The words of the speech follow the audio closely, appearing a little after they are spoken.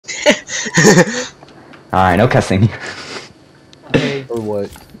Alright, no cussing. Hey, Or what?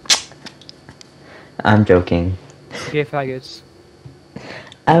 I'm joking. gay faggots.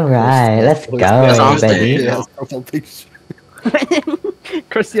 Alright, let's go, Sounds baby. good. Yeah, profile picture.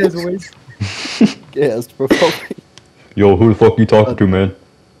 Christian's voice. Yeah, it's profile picture. Yo, who the fuck you talking to, man?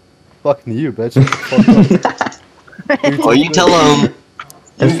 Fucking you, bitch. Fuck up. Oh, you tell him.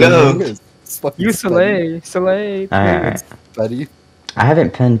 Let's You go. It's fucking You Spuddy. Soleil. Alright. Spuddy. I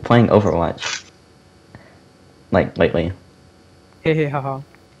haven't been playing Overwatch. Like, lately. Hey, haha.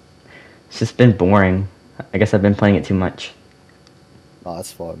 It's just been boring. I guess I've been playing it too much. Nah,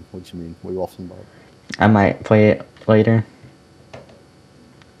 it's fun. What do you mean? What are you waffling about? I might play it later.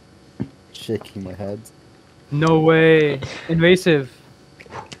 Shaking my head. No way. Invasive.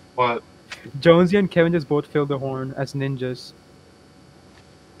 What? Jonesy and Kevin just both filled the horn as ninjas.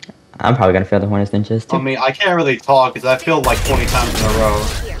 I'm probably gonna fail the Hornets Ninjas too. I mean, I can't really talk because I feel like 20 times in a row.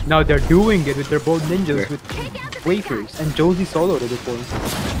 Now they're doing it with their both ninjas with wafers, and Jonesy soloed it before.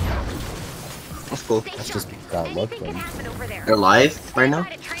 That's cool. That's just bad luck, then. They're live right now?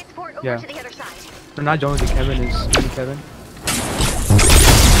 Yeah. Or not Jonesy, Kevin is Kevin.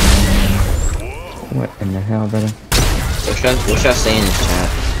 What in the hell, brother? What should I say in this chat?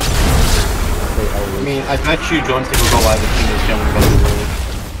 I mean, I bet you Jones will go live as soon as Kevin goes to the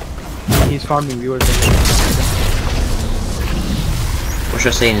He's farming viewers. What should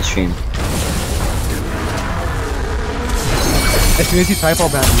I say in the stream? As soon as you type, I'll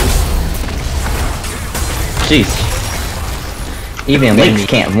ban you. Jeez. Even Lynx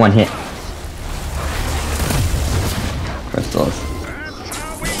can't one hit. Crystals.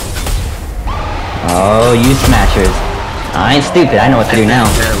 Oh, you smashers. I ain't stupid, I know what to do now.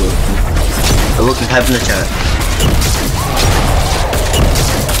 I'm looking, type in the chat.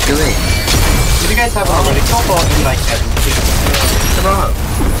 Do it. If you guys have already, don't follow me like Kevin, please. Come on.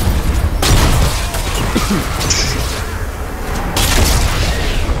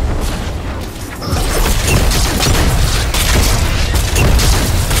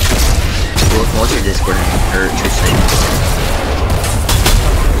 What's your Discord name? Or Twitch name?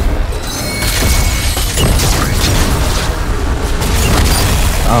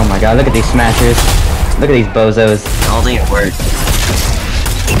 Oh my god, look at these smashers. Look at these bozos. I don't think it worked.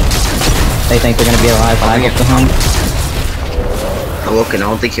 They think they're gonna be alive when I get to home. I woke and I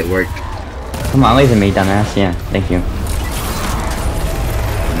don't think it worked. Come on, laser me, dumbass. Yeah, thank you.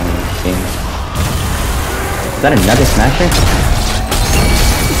 Is that another smasher?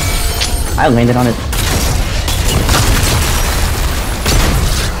 I landed on it.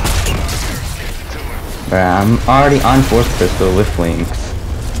 Bruh, I'm already on 4th crystal with wings.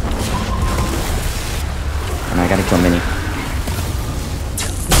 And I gotta kill Mini.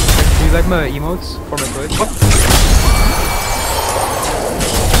 Do you like my emotes for my Twitch?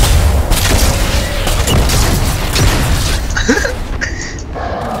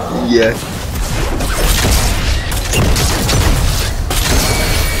 Yeah.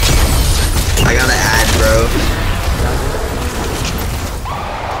 I got an ad, bro.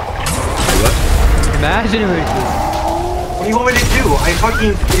 What? Imagine if What do you want me to do? I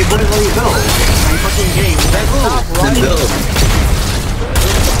fucking, it wouldn't let me build. I fucking game. Then build.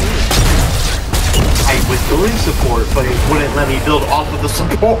 I was doing support, but it wouldn't let me build off of the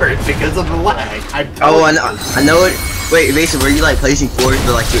support because of the lag. Oh, I know it. Wait, basically, were you like placing floors,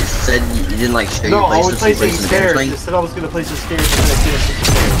 but like it said you didn't like show No, your I was placements, placing the stairs. bench It said I was gonna place the stairs, and then I didn't place the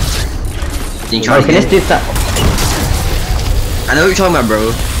stairs. Then you try Oh, can this again. do something? I know what you're talking about,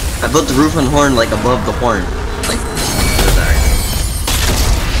 bro. I built the roof on the horn like above the horn. Like, sorry.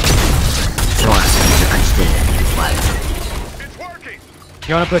 No, I just did it. It's flat.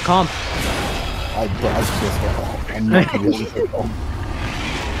 you wanna play comp. I just I'm not gonna be able to take home.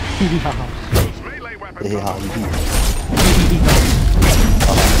 Hey, how you doing?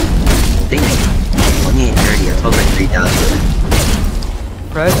 Dang it. 2830, I told like 3,000.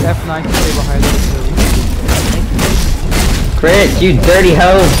 Press F9 to save a high level. Crit, you dirty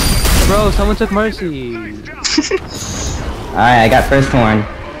hoe! Bro, someone took mercy. Alright, I got first horn.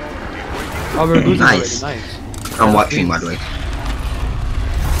 Oh, we're losing Nice. already. Nice. I'm watching, by the way.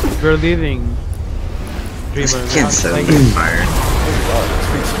 We're leaving. Dreamer. This kid's so Like, fired.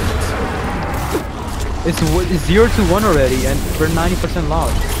 it's 0 to 1 already, and we're 90%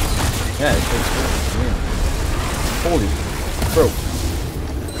 lost. Yeah, it's holy, bro.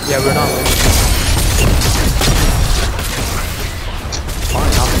 Yeah, we're not winning.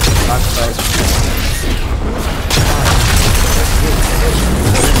 Fine, I'm back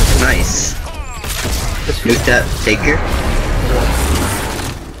Nice. Nuke that taker.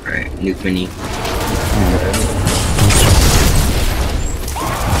 Alright, nuke mini.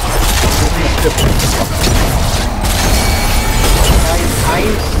 I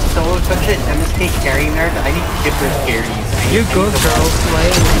am so such an MSK carry nerd. I need Kipper carries. You go, girl.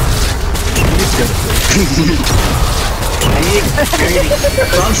 Slay. I need a carry.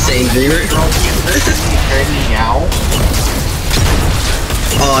 I'm saying, Dreamer. Carry me now.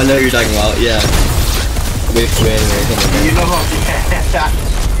 Oh, I know who you're talking about. Yeah. Wait. You know what?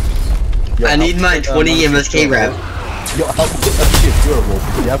 Yo, I need my 20 MSK rep. Yo, how is that shit durable?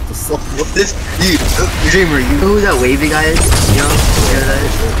 You have to solo. This, Dreamer, you know who that wavy guy is? You know who that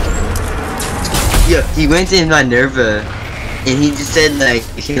is? Yeah, he went in my Nerva, and he just said like,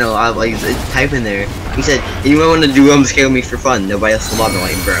 you know, I like type in there. He said, anyone want to do MSK with me for fun? Nobody else will love me,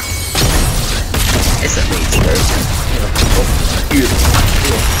 like, bro. It's amazing, bro.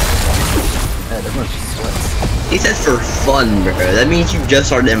 Man, everyone just sweats. He said for fun, bro. That means you just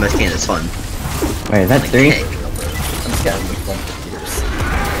started MSK and it's fun. Wait, is that Like, 3? hey. I'm just getting fun for years.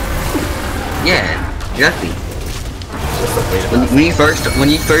 Yeah, exactly. Just the way to When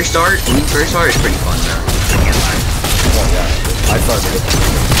you first start, it's pretty fun though. I can't lie. Oh yeah, I started with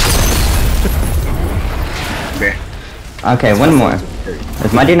Bruh. Okay, one more.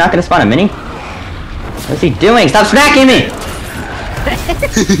 Is my dude not gonna spawn a mini? What's he doing? Stop smacking me!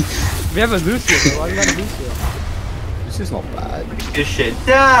 We have a Lucio, bro. Why you got a Lucio? This is not bad. This shit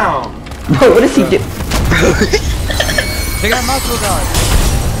down. Bro, what does he do? Take out Muscle God.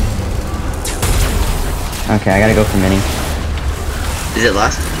 Okay, I gotta go for mini. Is it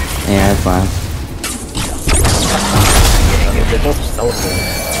last? Yeah, it's last. They're both just teleporting.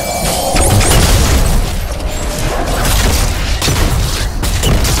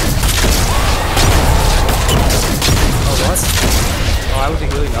 Oh, what? Oh, I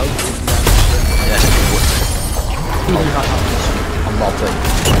wasn't healing. I was healing that. I'm not playing.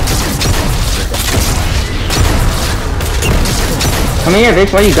 Come here,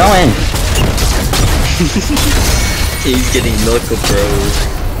 bitch, where you going? He's getting milk, bro.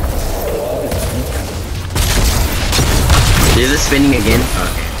 Is it spinning again?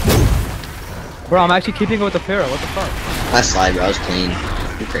 Okay. Bro, I'm actually keeping it with the Pharaoh. What the fuck? I slide, bro. I was clean.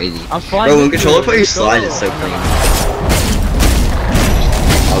 You're crazy. I'm flying. Bro, when with controller you. player Let's go. slide is so clean.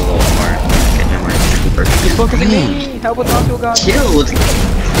 I'll go more. Okay, no more. He's focusing me. Help with Muscle God. Kill with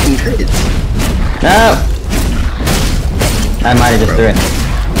fucking crits. No! I might have just threw it.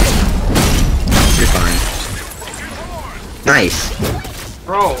 You're fine. Nice.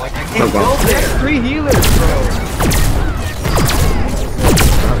 Bro, like I can't Oh, God. go there. 3 healers, bro.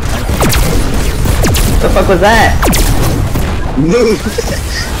 What the fuck was that? Move.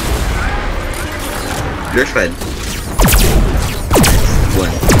 You're fed.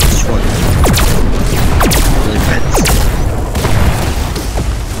 One. Just one. Really fed.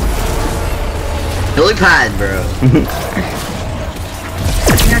 Lily pad, bro.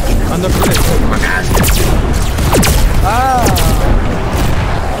 On the bridge. Oh my god. Ah.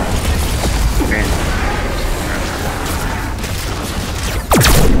 Man.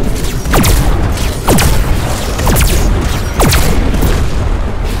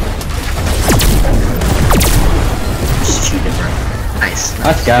 Just shoot it, bro. Nice.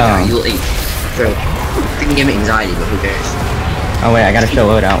 Let's go. Yeah, you'll eat. Bro, you can give me anxiety, but who cares? Oh wait, I gotta show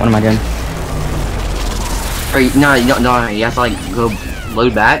loadout. What am I doing? Or no, you have to like go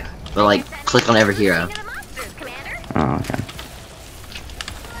load back, or like click on every hero. Oh, okay.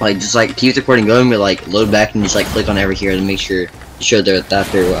 Like just like keep the recording going, but like load back and just like click on every hero to make sure you show they're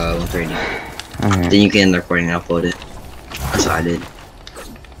after 130. Alright. Then you can end the recording and upload it. That's what I did.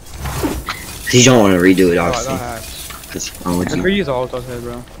 Cause you don't want to redo it, Oh, I obviously. don't have. Cause wrong with I you. never use auto hit,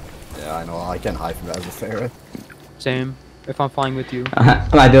 bro. Yeah, I know. I can't hide from that as a Pharaoh. Same. If I'm flying with you.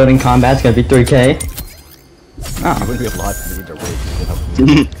 My building combat's gonna be 3K. I Oh. wouldn't be able to hide from either way.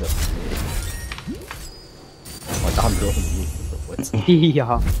 Like, I'm building you. What's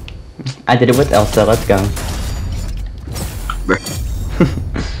Yeah. I did it with Elsa, let's go.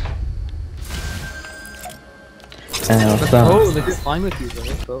 Let's Elsa. go. Let's flying with you, bro.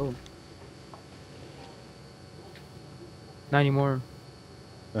 Let's go. Not anymore.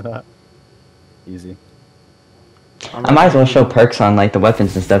 Easy. I might as well show perks on like the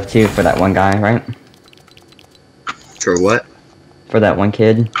weapons and stuff too for that one guy, right? For what? For that one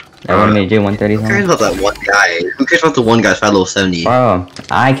kid that wanted me to do 130 Who cares something. about that one guy? Who cares about the one guy's 5 level 70? Bro,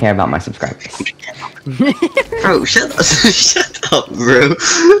 I care about my subscribers. Bro, shut up, shut up, bro.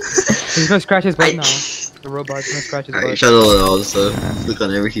 He's gonna scratch his butt now. The robot's gonna scratch his Alright, butt. shut up all this stuff. Click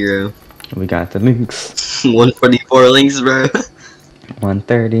on every hero. We got the links. 144 links, bro.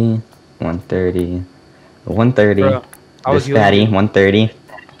 130, 130, 130. Bro, I was This fatty, 130.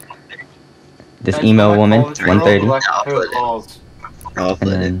 This emo woman, 130. I'll put it. I'll And put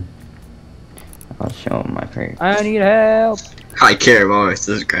it. then I'll show him my perk. I need help. I care about my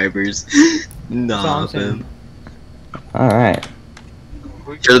subscribers. That's all Nah, I'm saying. Alright.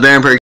 Show the Baron perk.